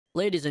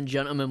Ladies and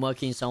gentlemen,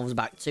 welcome yourselves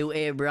back to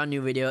a brand new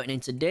video, and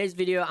in today's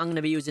video I'm going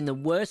to be using the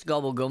worst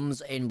gobble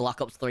gums in Black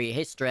Ops 3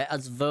 history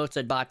as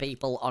voted by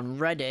people on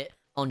Reddit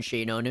on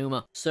SHI no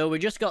NUMA. So we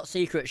just got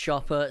Secret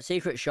Shopper.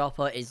 Secret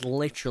Shopper is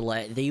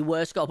literally the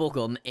worst gobble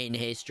gum in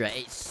history.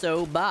 It's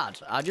so bad.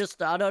 I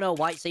don't know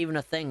why it's even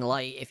a thing.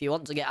 Like, if you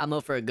want to get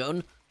ammo for a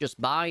gun, just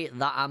buy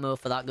that ammo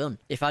for that gun.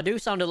 If I do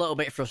sound a little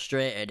bit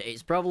frustrated,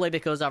 it's probably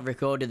because I've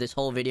recorded this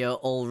whole video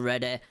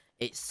already.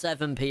 It's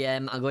 7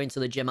 PM, I'm going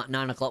to the gym at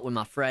 9 o'clock with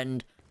my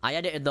friend. I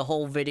edited the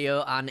whole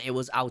video and it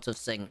was out of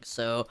sync,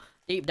 so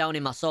deep down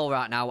in my soul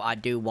right now, I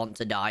do want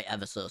to die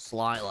ever so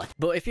slightly.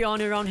 But if you're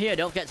new around here,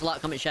 don't forget to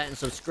like, comment, share, and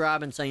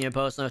subscribe, and turn your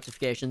post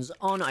notifications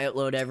on. I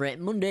upload every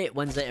Monday,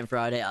 Wednesday, and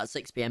Friday at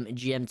 6 PM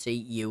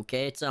GMT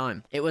UK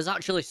time. It was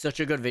actually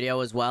such a good video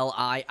as well.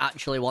 I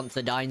actually want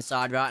to die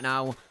inside right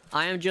now.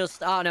 I'm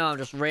just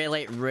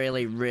really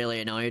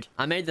annoyed.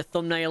 I made the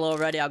thumbnail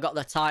already, I got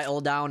the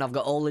title down, I've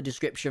got all the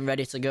description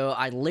ready to go.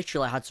 I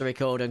literally had to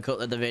record and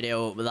cut the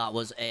video, but that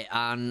was it.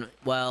 And,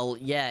 well,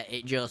 yeah,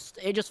 it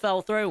just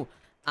fell through.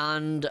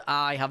 And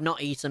I have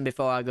not eaten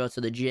before I go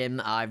to the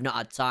gym. I've not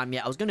had time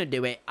yet. I was going to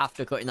do it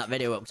after cutting that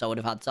video up, so I would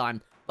have had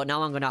time. But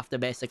now I'm going to have to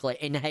basically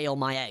inhale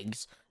my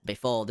eggs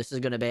before. This is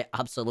going to be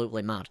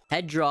absolutely mad.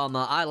 Head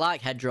drama. I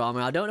like head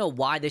drama. I don't know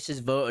why this is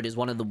voted as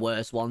one of the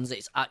worst ones.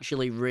 It's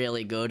actually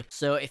really good.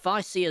 So if I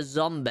see a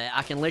zombie,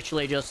 I can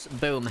literally just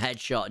boom,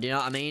 headshot. Do you know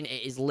what I mean?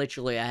 It is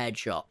literally a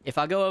headshot. If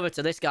I go over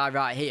to this guy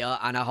right here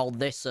and I hold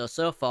this,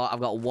 so far I've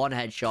got one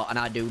headshot, and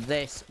I do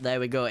this, there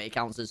we go, it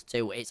counts as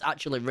two. It's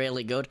actually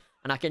really good.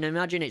 And I can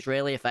imagine it's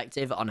really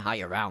effective on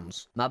higher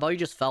rounds. My boy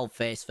just fell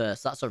face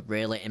first. That's a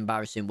really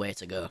embarrassing way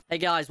to go. Hey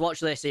guys, watch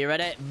this. Are you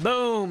ready?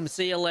 Boom!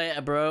 See you later,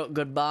 bro.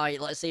 Goodbye.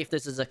 Let's see if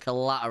this is a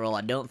collateral.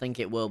 I don't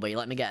think it will be.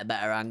 Let me get a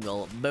better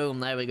angle.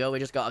 Boom. There we go. We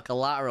just got a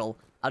collateral.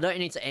 I don't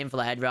need to aim for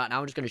the head right now.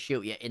 I'm just going to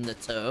shoot you in the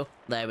toe.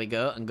 There we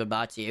go. And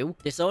goodbye to you.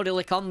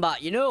 Disorderly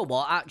combat. You know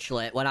what?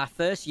 Actually, when I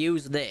first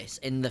used this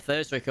in the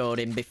first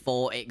recording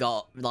before it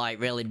got,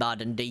 like, really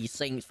bad and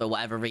desynced for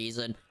whatever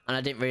reason, and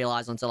I didn't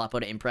realise until I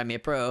put it in Premiere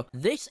Pro,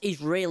 this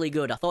is really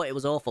good. I thought it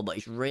was awful, but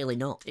it's really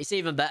not. It's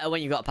even better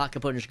when you've got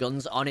Pack-a-Punch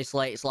guns.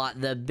 Honestly, it's like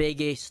the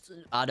biggest...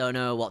 I don't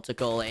know what to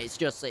call it.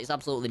 It's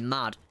absolutely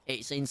mad.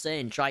 It's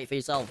insane. Try it for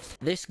yourselves.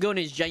 This gun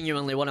is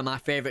genuinely one of my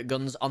favourite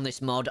guns on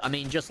this mod. I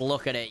mean, just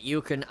look at it.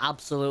 You can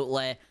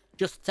absolutely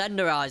just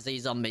tenderize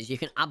these zombies. You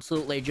can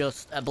absolutely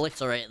just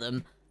obliterate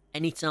them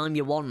anytime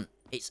you want.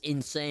 It's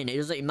insane. It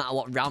doesn't even matter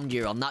what round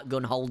you're on. That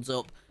gun holds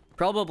up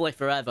probably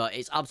forever.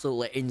 It's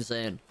absolutely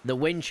insane. The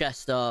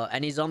Winchester.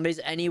 Any zombies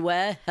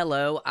anywhere?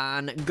 Hello,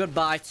 and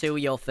goodbye to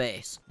your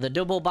face. The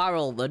double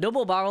barrel. The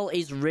double barrel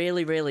is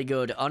really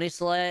good.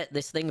 Honestly,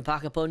 this thing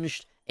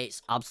Pack-a-Punched,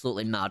 it's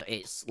absolutely mad.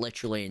 It's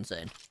literally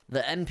insane.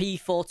 The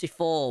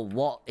MP44.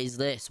 What is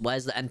this?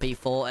 Where's the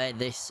MP40?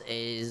 This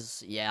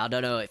is... yeah, I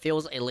don't know. It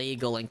feels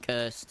illegal and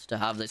cursed to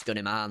have this gun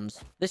in my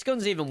hands. This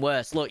gun's even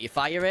worse. Look, you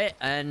fire it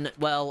and,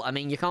 well, I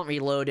mean, you can't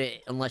reload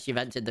it unless you've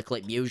entered the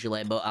clip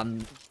usually, but I'm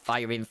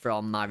firing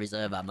from my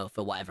reserve ammo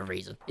for whatever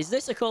reason. Is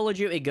this a Call of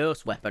Duty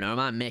Ghost weapon, or am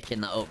I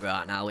making that up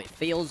right now? It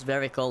feels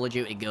very Call of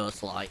Duty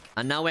Ghost-like.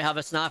 And now we have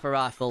a sniper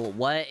rifle.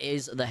 Where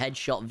is the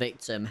headshot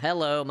victim?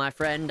 Hello, my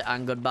friend,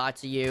 and goodbye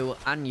to you,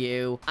 and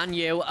you, and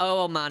you.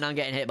 Oh, man, I'm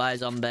getting hit by a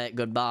zombie.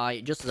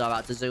 Goodbye. Just as I'm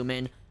about to zoom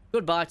in.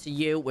 Goodbye to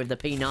you with the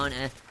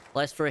P90.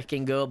 Let's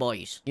freaking go,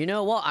 boys. You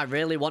know what? I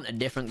really want a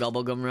different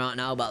gobble gum right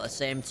now, but at the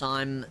same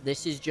time,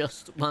 this is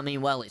just... I mean,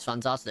 well, it's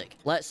fantastic.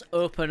 Let's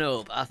open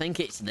up. I think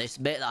it's this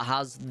bit that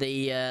has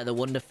the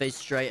Wonder Fizz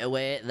straight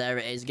away. There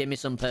it is. Give me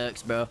some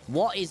perks, bro.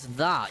 What is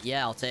that?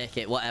 Yeah, I'll take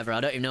it. Whatever.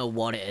 I don't even know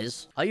what it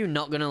is. Are you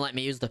not gonna let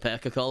me use the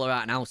Perca-Cola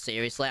right now?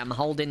 Seriously? I'm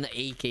holding the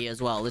E key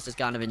as well. This is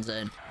kind of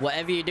insane.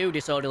 Whatever you do,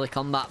 Disorderly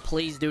Combat,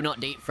 please do not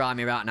deep fry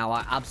me right now.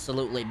 I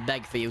absolutely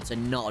beg for you to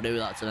not do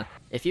that to me.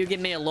 If you give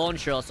me a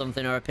launcher or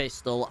something, or a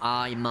pistol,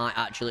 I might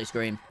actually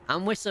scream.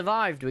 And we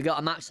survived. We got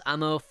a max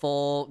ammo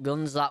for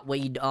guns that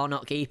we are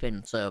not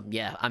keeping. So,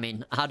 yeah, I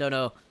mean, I don't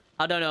know.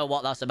 I don't know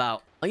what that's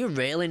about. Are you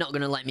really not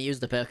going to let me use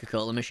the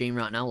Perca-Cola machine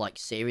right now? Like,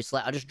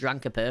 seriously? I just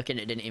drank a perk and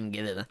it didn't even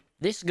give it me.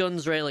 This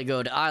gun's really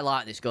good. I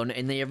like this gun.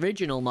 In the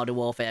original Modern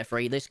Warfare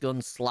 3, this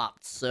gun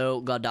slapped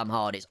so goddamn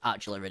hard. It's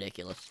actually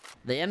ridiculous.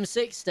 The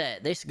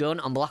M60. This gun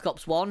on Black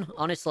Ops 1,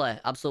 honestly,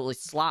 absolutely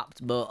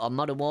slapped. But on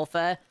Modern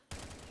Warfare...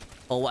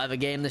 or whatever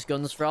game this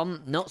gun's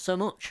from, not so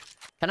much.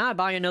 Can I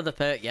buy another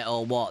perk yet,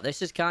 or what?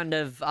 This is kind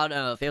of, I don't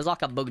know, it feels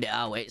like I bugged it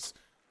out. It's,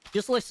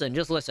 just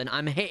listen.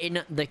 I'm hitting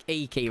the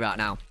E key right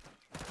now.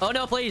 Oh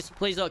no, please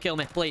don't kill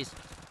me, please.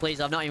 Please,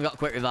 I've not even got a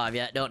quick revive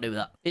yet, don't do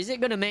that. Is it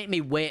going to make me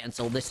wait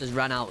until this has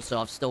ran out so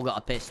I've still got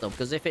a pistol?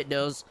 Because if it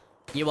does,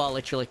 you are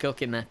literally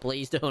cooking me.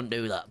 Please don't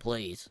do that,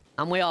 please.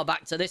 And we are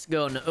back to this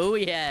gun. Oh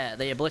yeah,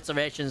 the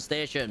obliteration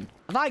station.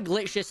 Have I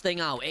glitched this thing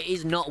out? It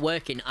is not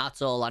working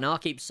at all. I know I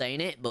keep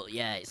saying it, but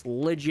yeah, it's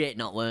legit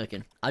not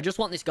working. I just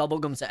want this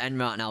gobblegum to end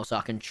right now so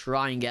I can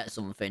try and get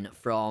something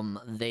from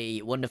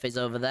the Wonder Fizz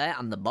over there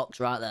and the box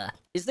right there.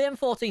 Is the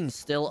M14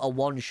 still a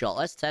one-shot?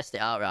 Let's test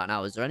it out right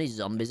now. Is there any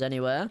zombies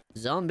anywhere?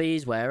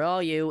 Zombies, where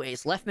are you?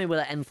 It's left me with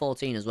an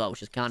M14 as well,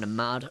 which is kind of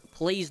mad.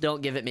 Please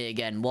don't give it me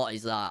again. What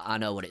is that? I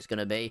know what it's going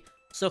to be.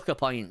 Sucker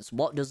points.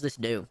 What does this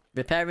do?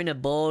 Repairing a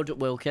board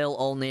will kill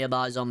all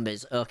nearby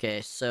zombies. Okay,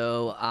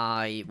 so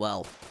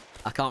well,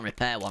 I can't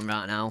repair one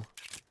right now.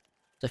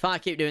 So if I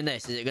keep doing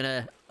this, is it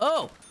gonna...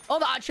 Oh,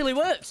 that actually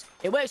works.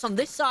 It works on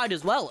this side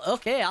as well.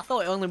 Okay, I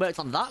thought it only worked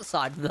on that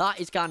side.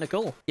 That is kind of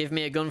cool. Give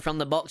me a gun from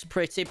the box,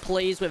 pretty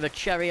please, with a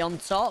cherry on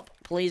top.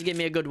 Please give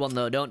me a good one,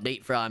 though. Don't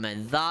deep fry me.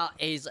 That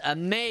is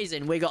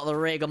amazing. We got the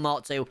ray gun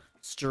Mark II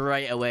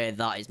straight away.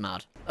 That is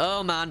mad.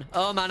 Oh, man.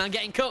 Oh, man. I'm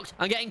getting cooked.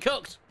 I'm getting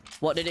cooked.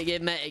 What did it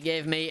give me? It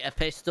gave me a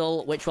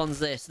pistol. Which one's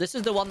this? This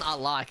is the one that I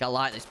like. I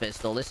like this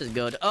pistol. This is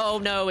good. Oh,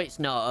 no, it's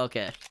not.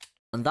 Okay.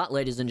 And that,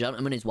 ladies and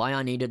gentlemen, is why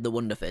I needed the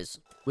Wonder Fizz.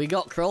 We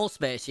got crawl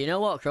space. You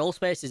know what? Crawl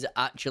space is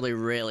actually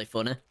really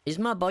funny. Is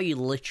my boy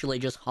literally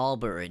just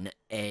harboring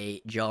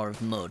a jar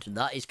of mud?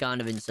 That is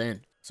kind of insane.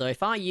 So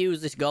if I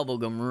use this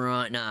gobblegum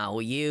right now,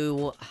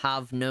 you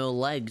have no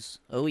legs.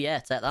 Oh, yeah,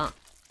 take that.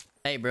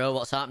 Hey, bro,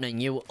 what's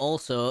happening? You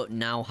also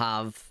now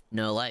have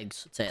no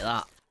legs. Take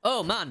that.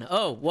 Oh, man.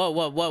 Oh, whoa,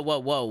 whoa, whoa, whoa,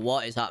 whoa.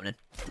 What is happening?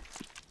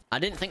 I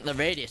didn't think the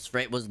radius for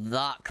it was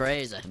that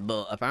crazy,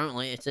 but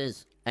apparently it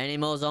is. Any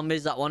more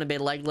zombies that want to be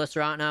legless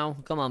right now?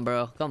 Come on,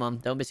 bro. Come on.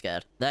 Don't be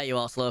scared. There you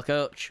are, slow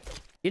coach.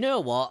 You know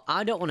what?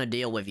 I don't want to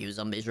deal with you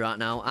zombies right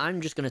now.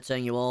 I'm just going to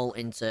turn you all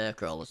into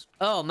crawlers.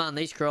 Oh, man,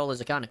 these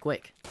crawlers are kind of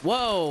quick.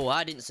 Whoa,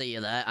 I didn't see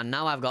you there. And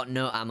now I've got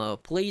no ammo.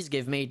 Please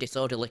give me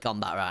disorderly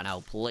combat right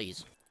now,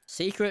 please.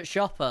 Secret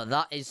shopper.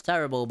 That is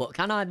terrible, but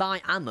can I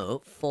buy ammo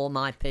for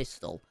my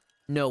pistol?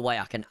 No way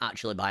I can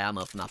actually buy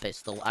ammo for my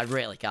pistol. I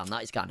really can.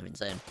 That is kind of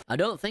insane. I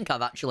don't think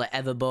I've actually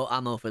ever bought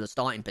ammo for the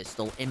starting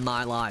pistol in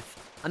my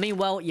life. I mean,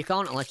 well, you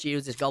can't unless you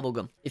use this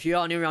gobblegum. If you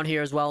are new around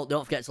here as well,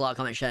 don't forget to like,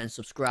 comment, share, and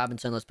subscribe and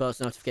turn those post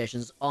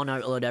notifications on.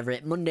 I upload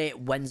every Monday,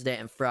 Wednesday,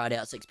 and Friday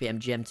at 6 PM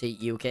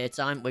GMT UK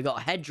time. We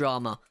got head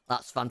drama.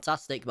 That's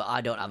fantastic, but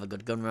I don't have a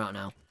good gun right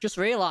now. Just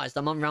realised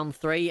I'm on round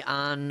 3,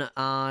 and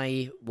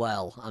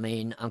well, I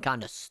mean, I'm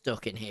kind of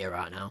stuck in here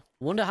right now.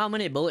 Wonder how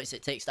many bullets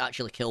it takes to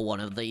actually kill one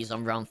of these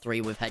on round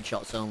 3 with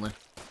headshots only.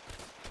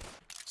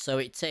 So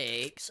it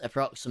takes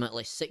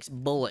approximately 6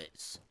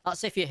 bullets.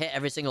 That's if you hit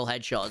every single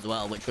headshot as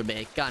well, which would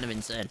be kind of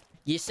insane.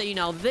 You see,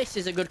 now this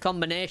is a good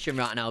combination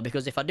right now,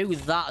 because if I do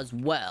that as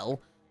well,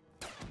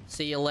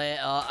 see you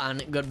later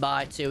and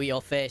goodbye to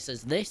your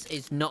faces. This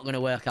is not going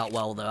to work out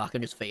well, though. I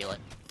can just feel it.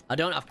 I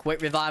don't have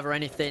quick revive or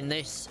anything.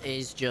 This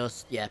is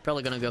just, yeah,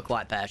 probably going to go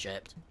quite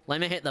pear-shaped.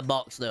 Let me hit the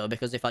box, though,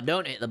 because if I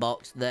don't hit the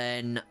box,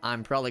 then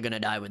I'm probably going to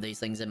die with these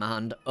things in my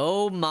hand.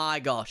 Oh my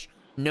gosh.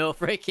 No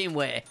freaking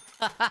way.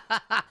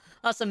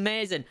 That's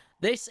amazing.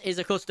 This is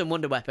a custom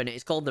wonder weapon.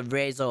 It's called the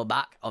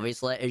Razorback,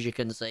 obviously, as you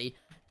can see.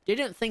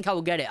 Didn't think I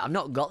would get it. I've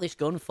not got this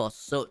gun for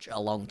such a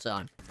long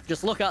time.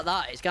 Just look at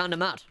that. It's kind of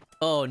mad.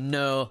 Oh,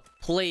 no.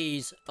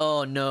 Please.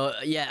 Oh, no.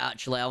 Yeah,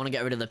 actually, I want to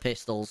get rid of the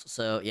pistols.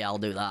 So, yeah, I'll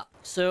do that.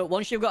 So,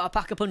 once you've got a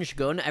Pack-a-Punch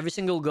gun, every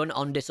single gun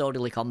on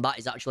Disorderly Combat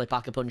is actually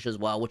Pack-a-Punch as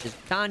well, which is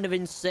kind of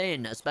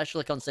insane,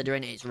 especially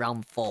considering it's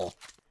round 4.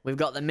 We've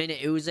got the Mini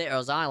Uzi, or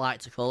as I like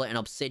to call it, an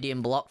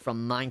obsidian block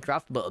from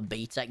Minecraft, but a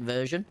B-Tech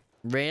version.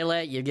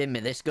 Really? You're giving me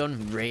this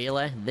gun?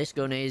 Really? This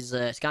gun is,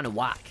 it's kind of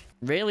whack.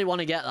 Really want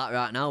to get that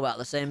right now, but at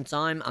the same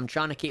time, I'm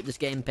trying to keep this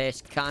game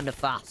pace kind of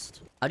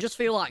fast. I just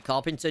feel like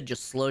Carpenter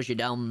just slows you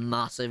down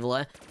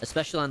massively,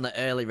 especially in the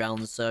early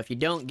rounds, so if you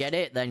don't get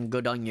it, then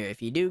good on you.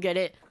 If you do get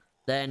it,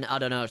 then, I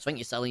don't know, I think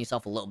you're selling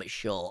yourself a little bit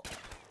short.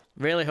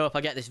 Really hope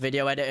I get this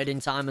video edited in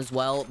time as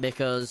well,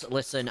 because,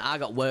 listen, I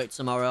got work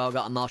tomorrow, I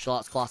got a martial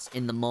arts class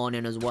in the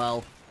morning as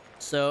well.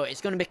 So, it's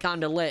going to be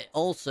kind of late.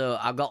 Also,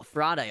 I've got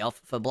Friday off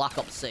for Black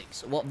Ops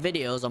 6. What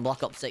videos on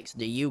Black Ops 6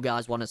 do you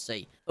guys want to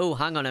see? Oh,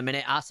 hang on a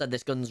minute. I said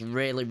this gun's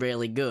really,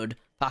 really good.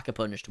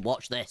 Pack-a-Punched.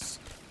 Watch this.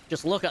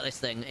 Just look at this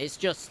thing. It's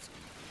just...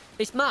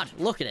 It's mad.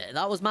 Look at it.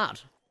 That was mad.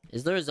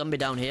 Is there a zombie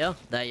down here?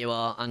 There you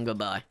are. And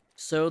goodbye.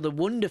 So, the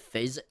Wonder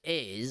Fizz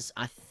is...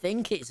 I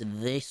think it's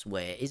this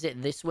way. Is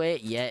it this way?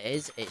 Yeah, it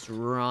is. It's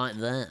right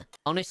there.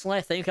 Honestly,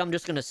 I think I'm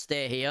just going to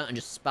stay here and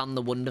just spam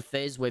the Wonder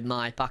Fizz with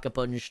my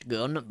Pack-a-Punched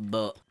gun.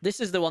 But this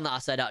is the one that I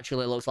said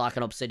actually looks like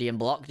an obsidian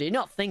block. Do you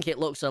not think it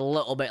looks a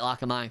little bit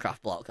like a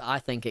Minecraft block? I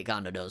think it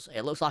kind of does.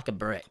 It looks like a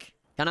brick.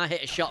 Can I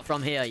hit a shot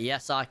from here?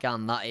 Yes, I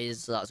can.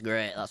 That's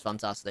great. That's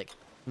fantastic.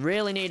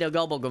 Really need a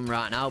gobblegum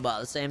right now, but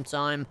at the same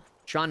time...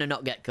 trying to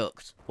not get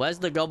cooked. Where's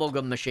the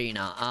gobblegum machine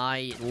at?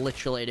 I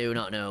literally do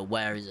not know.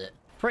 Where is it?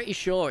 Pretty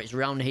sure it's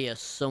round here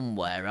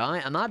somewhere,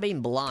 right? Am I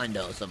being blind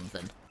or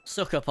something?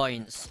 Sucker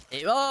points.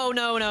 Oh,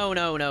 no, no,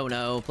 no, no,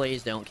 no.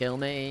 Please don't kill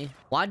me.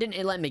 Why didn't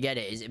it let me get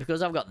it? Is it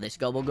because I've got this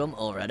gobblegum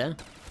already?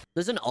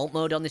 There's an alt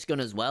mode on this gun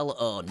as well.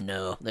 Oh,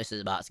 no. This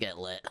is about to get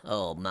lit.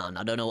 Oh, man.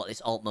 I don't know what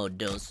this alt mode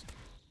does.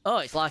 Oh,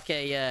 it's like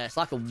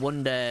a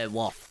Wonder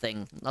Waff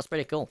thing. That's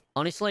pretty cool.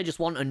 Honestly, I just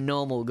want a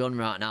normal gun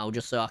right now,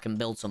 just so I can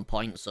build some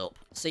points up.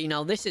 See,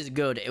 now this is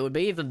good. It would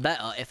be even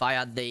better if I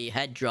had the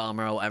head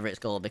drama or whatever it's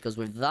called, because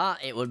with that,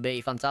 it would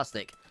be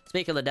fantastic.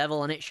 Speak of the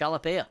devil, and it shall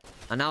appear.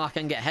 And now I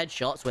can get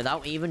headshots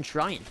without even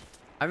trying.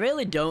 I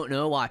really don't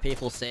know why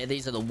people say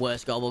these are the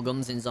worst gobble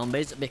guns in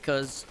zombies,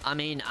 because, I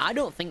mean, I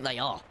don't think they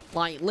are.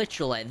 Like,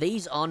 literally,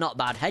 these are not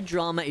bad. Head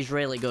drama is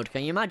really good.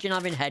 Can you imagine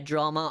having head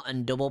drama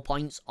and double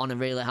points on a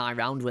really high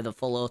round with a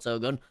full auto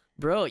gun?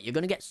 Bro, you're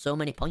gonna get so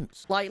many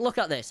points. Like, look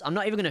at this. I'm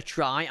not even gonna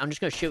try. I'm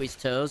just gonna shoot his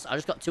toes. I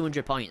just got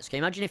 200 points. Can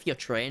you imagine if you're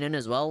training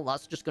as well?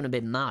 That's just gonna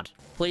be mad.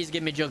 Please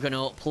give me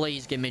Juggernaut.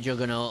 Please give me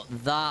Juggernaut.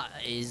 That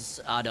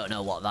is... I don't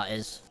know what that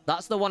is.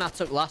 That's the one I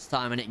took last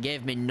time, and it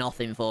gave me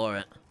nothing for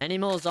it. Any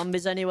more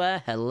zombies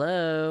anywhere?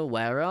 Hello?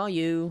 Where are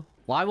you?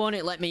 Why won't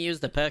it let me use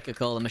the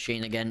Perca-Cola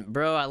machine again?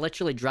 Bro, I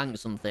literally drank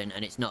something,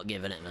 and it's not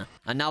giving it me.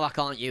 And now I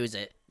can't use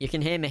it. You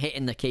can hear me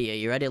hitting the key. Are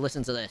you ready?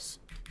 Listen to this.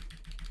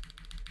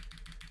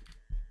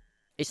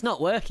 It's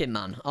not working,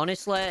 man.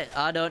 Honestly,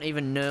 I don't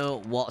even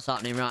know what's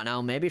happening right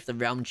now. Maybe if the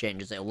round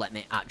changes, it'll let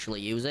me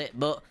actually use it.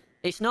 But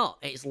it's not.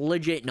 It's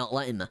legit not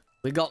letting me.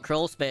 We've got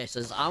crawl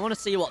spaces. I want to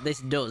see what this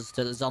does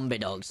to the zombie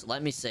dogs.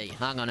 Let me see.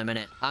 Hang on a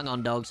minute. Hang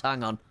on, dogs.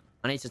 Hang on.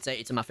 I need to take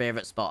you to my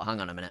favourite spot.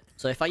 Hang on a minute.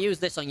 So if I use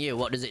this on you,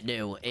 what does it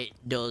do? It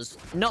does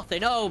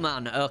nothing. Oh,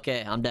 man.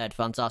 Okay, I'm dead.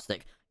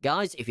 Fantastic.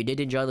 Guys, if you did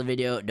enjoy the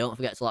video, don't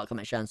forget to like,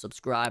 comment, share, and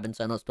subscribe, and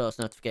turn those post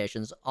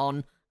notifications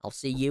on. I'll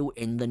see you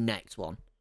in the next one.